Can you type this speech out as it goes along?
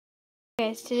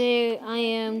Guys, today I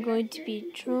am going to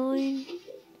be drawing.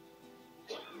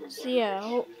 So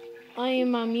yeah, I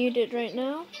am unmuted right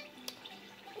now.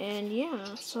 And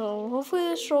yeah, so hopefully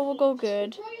this draw will go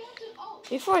good.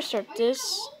 Before I start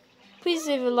this, please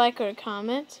leave a like or a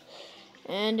comment.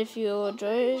 And if you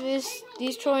enjoy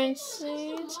these drawing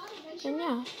scenes, then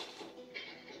yeah.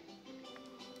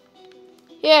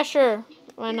 Yeah, sure.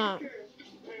 Why not?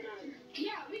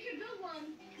 Yeah, we could build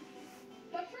one.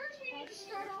 But first we need to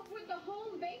start off with the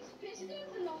home base pistons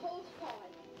and the hose pod.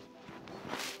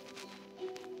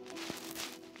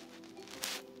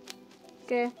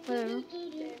 Okay, whatever.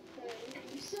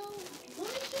 So, let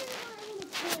me show you how I want to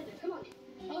put it. Come on,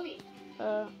 follow me. Okay. I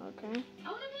want to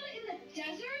put it in the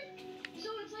desert, so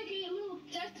it's like a little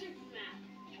desert map.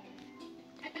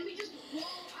 And we just wall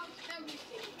out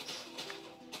everything.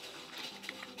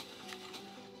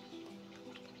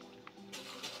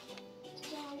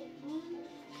 So, 1,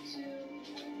 2,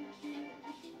 3.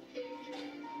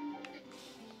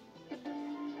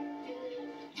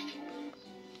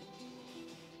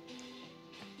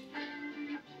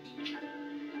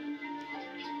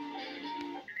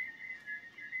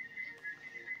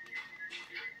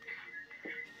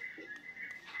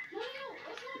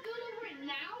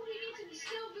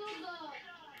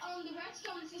 The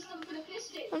redstone system for the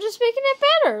piston. I'm just making it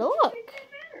better. Look.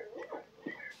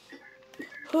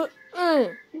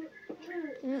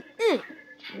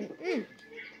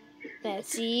 Let's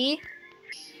see.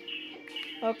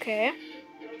 Okay. And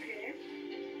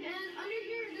under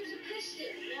here, there's a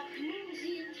piston that moves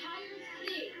the entire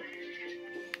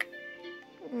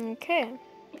thing. Okay.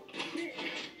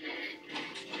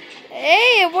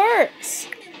 Hey, it works.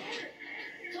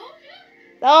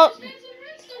 That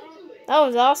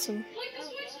was awesome.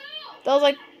 That was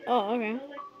like, oh, okay.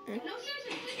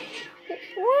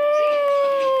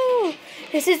 Woo!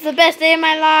 This is the best day of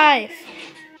my life.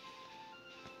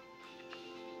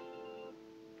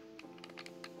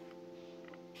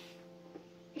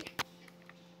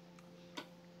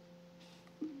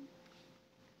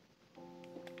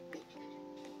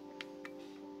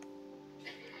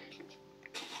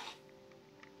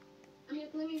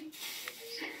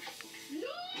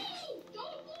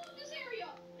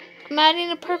 I'm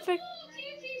adding a perfect.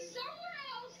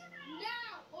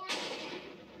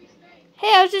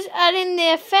 Hey, I was just adding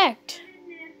the effect.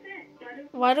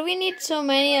 Why do we need so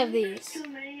many of these? Well,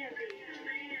 because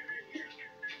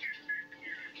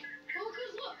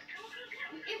look,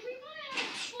 if we want to have a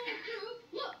full group,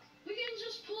 look, we can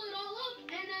just pull it all up and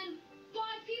then 5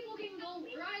 people can go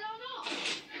right on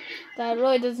off. That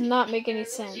really does not make any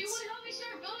sense. Do you want to help me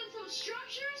start building some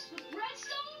structures with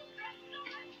redstone?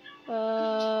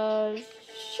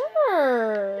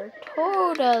 Sure.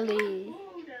 Totally.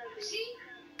 See?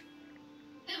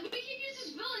 We can use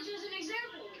this village as an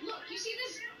example. Look, you see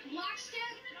this block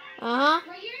step? Uh-huh.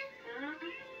 Right here?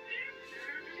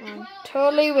 I'm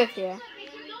totally with you. They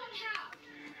cannot have.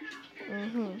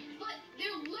 Mm-hmm. But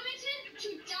they're limited to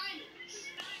diamonds.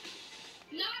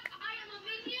 Not I am a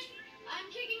minion. I'm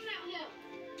kicking that hill.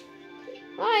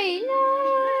 Why? No,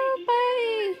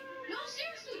 bye. No,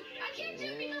 seriously. I can't do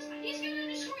it because he's going to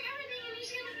destroy everything and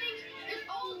he's going to think it's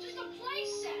all just a play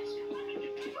set.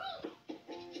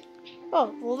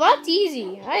 Oh, well, that's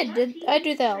easy. I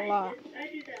do that a lot.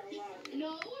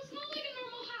 No, it's not like a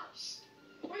normal house.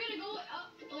 We're going to go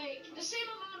up like the same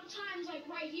amount of times like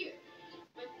right here.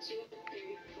 1, 2,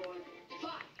 3, 4,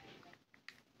 5.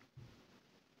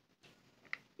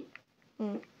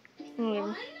 Whatever.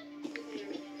 1,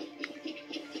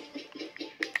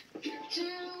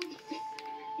 2,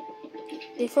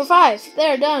 3, 4, 5.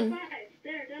 There, done.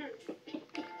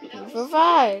 3, 4,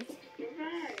 5.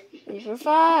 3, 4,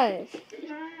 5.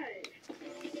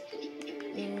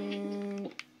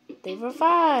 3, 4,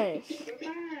 5.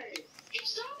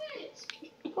 Stop it!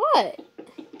 What?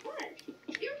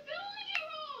 You're building it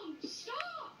wrong!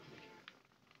 Stop!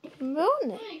 I'm building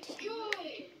My it. God!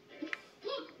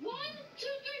 Look, 1, 2, 3,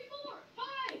 4,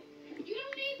 5. You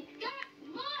don't need that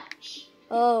much.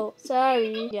 Oh,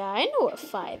 sorry. Yeah, I know what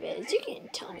 5 is. You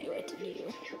can't tell me what to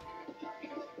do.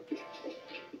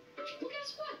 Well,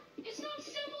 guess what? It's not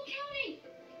simple counting.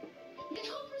 It's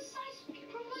called precise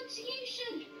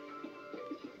pronunciation.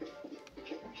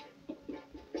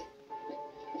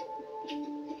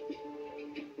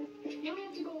 Now we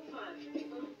have to go with 5.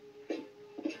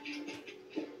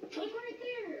 Look right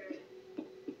there.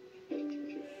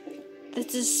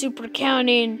 This is super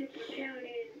counting.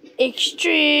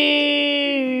 Extreme.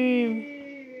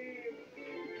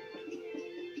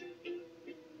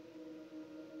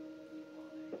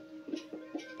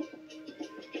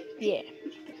 Yeah.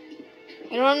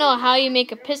 I don't know how you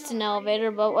make a piston elevator,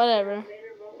 but whatever.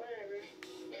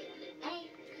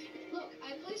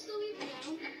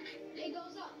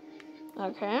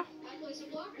 Okay. I place a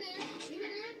block there, through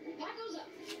there, that goes up.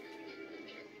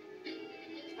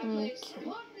 I place a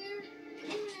block there,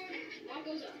 through there, that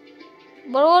goes up.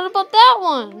 But what about that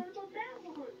one?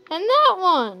 And that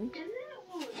one?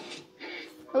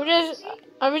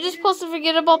 Are we just supposed to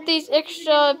forget about these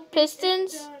extra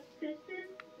pistons?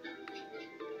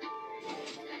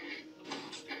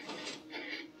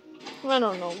 I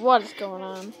don't know what is going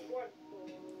on.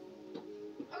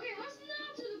 Okay, let's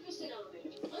not do the piston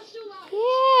elevator. Let's do ladders.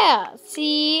 Yeah,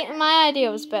 see, my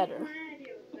idea was better.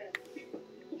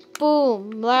 Boom,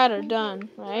 ladder done,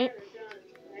 right?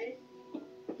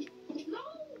 No,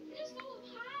 just go up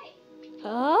high.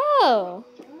 Oh.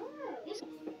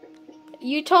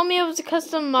 You told me it was a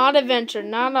custom mod adventure,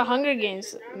 not a Hunger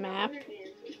Games map.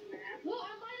 Well,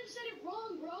 I might have said it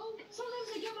wrong, bro.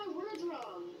 Sometimes I get my words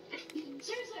wrong.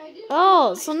 Seriously, I did.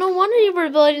 Oh, so no wonder you were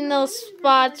building those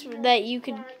spots that you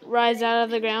could rise out of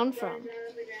the ground from.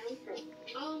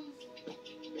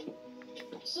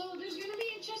 So there's gonna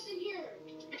be a chest in here.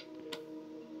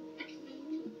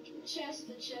 The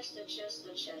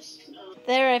chest.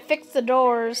 There, I fixed the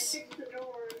doors.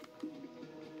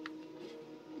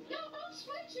 No, don't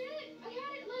switch it. I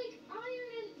had it like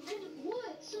iron and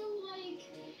wood. So like,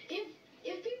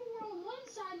 if people were on one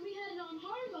side and we had it on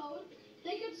hard mode,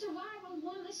 they could survive on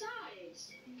one of the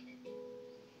sides.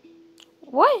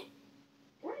 What?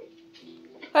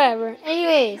 Whatever.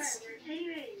 Anyways.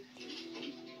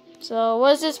 So,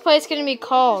 what is this place going to be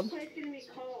called?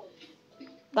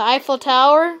 The Eiffel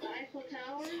Tower?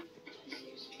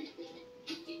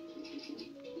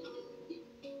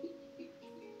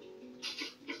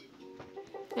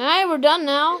 Alright, we're done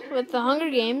now with the Hunger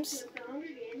Games.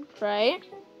 Right?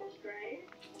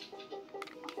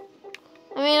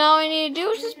 I mean, all we need to do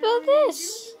is just build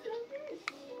this.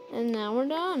 And now we're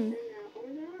done.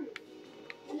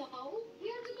 No, we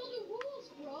have to build the rules,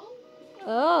 bro.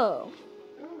 Oh.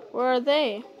 Where are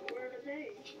they?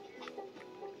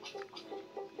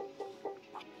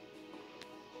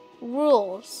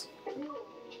 Rules.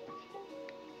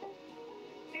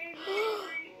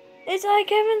 It's like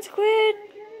Kevin Squid,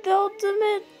 the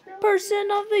ultimate person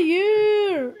of the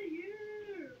year.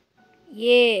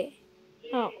 Yeah.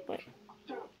 Oh, wait.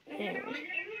 Anyway.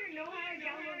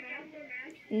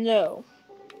 No.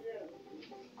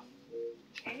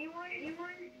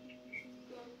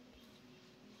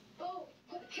 Oh,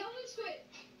 Kelvin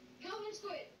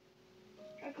Squid.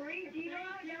 Agree, do you know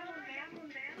how to download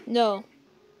map? No.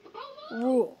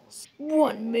 Rules.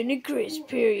 1 minute grace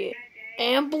period.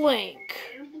 And blank.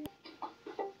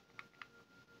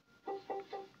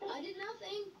 I did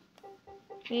nothing.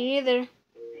 Me neither.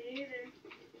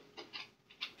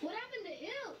 What happened to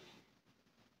him?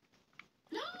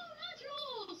 No, not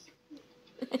rules.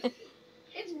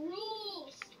 It's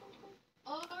rules.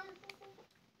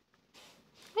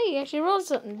 Hey, you actually wrote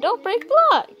something. Don't break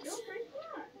blocks.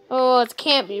 Oh, it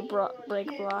can't be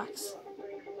break blocks.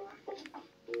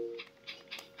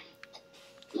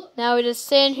 Now we just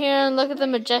stand here and look at the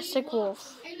majestic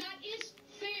wolf. And that is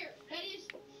fair. That is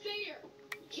fair.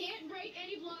 Can't break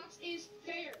any blocks is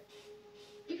fair.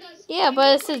 Because Yeah,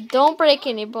 but it says don't break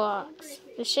any blocks.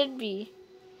 It should be.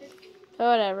 But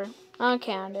whatever. I'll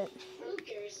count it. who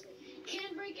cares?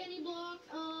 Can't break any block.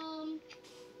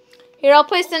 Here, I'll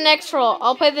place the next roll.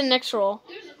 I'll play the next roll.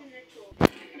 There's a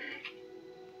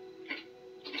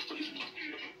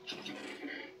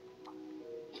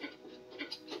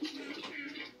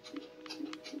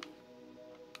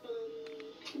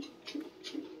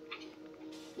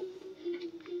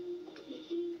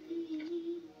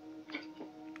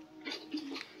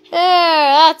There,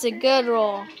 that's a good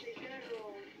roll.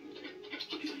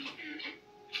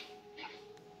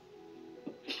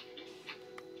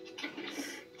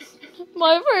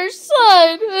 My first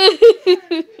son. Bro,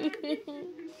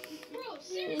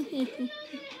 seriously, you're not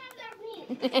gonna have that rule.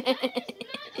 That is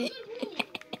not a good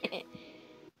rule.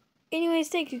 Anyways,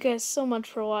 thank you guys so much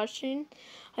for watching.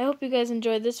 I hope you guys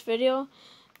enjoyed this video.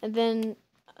 And then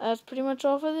that's pretty much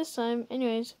all for this time.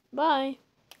 Anyways, bye.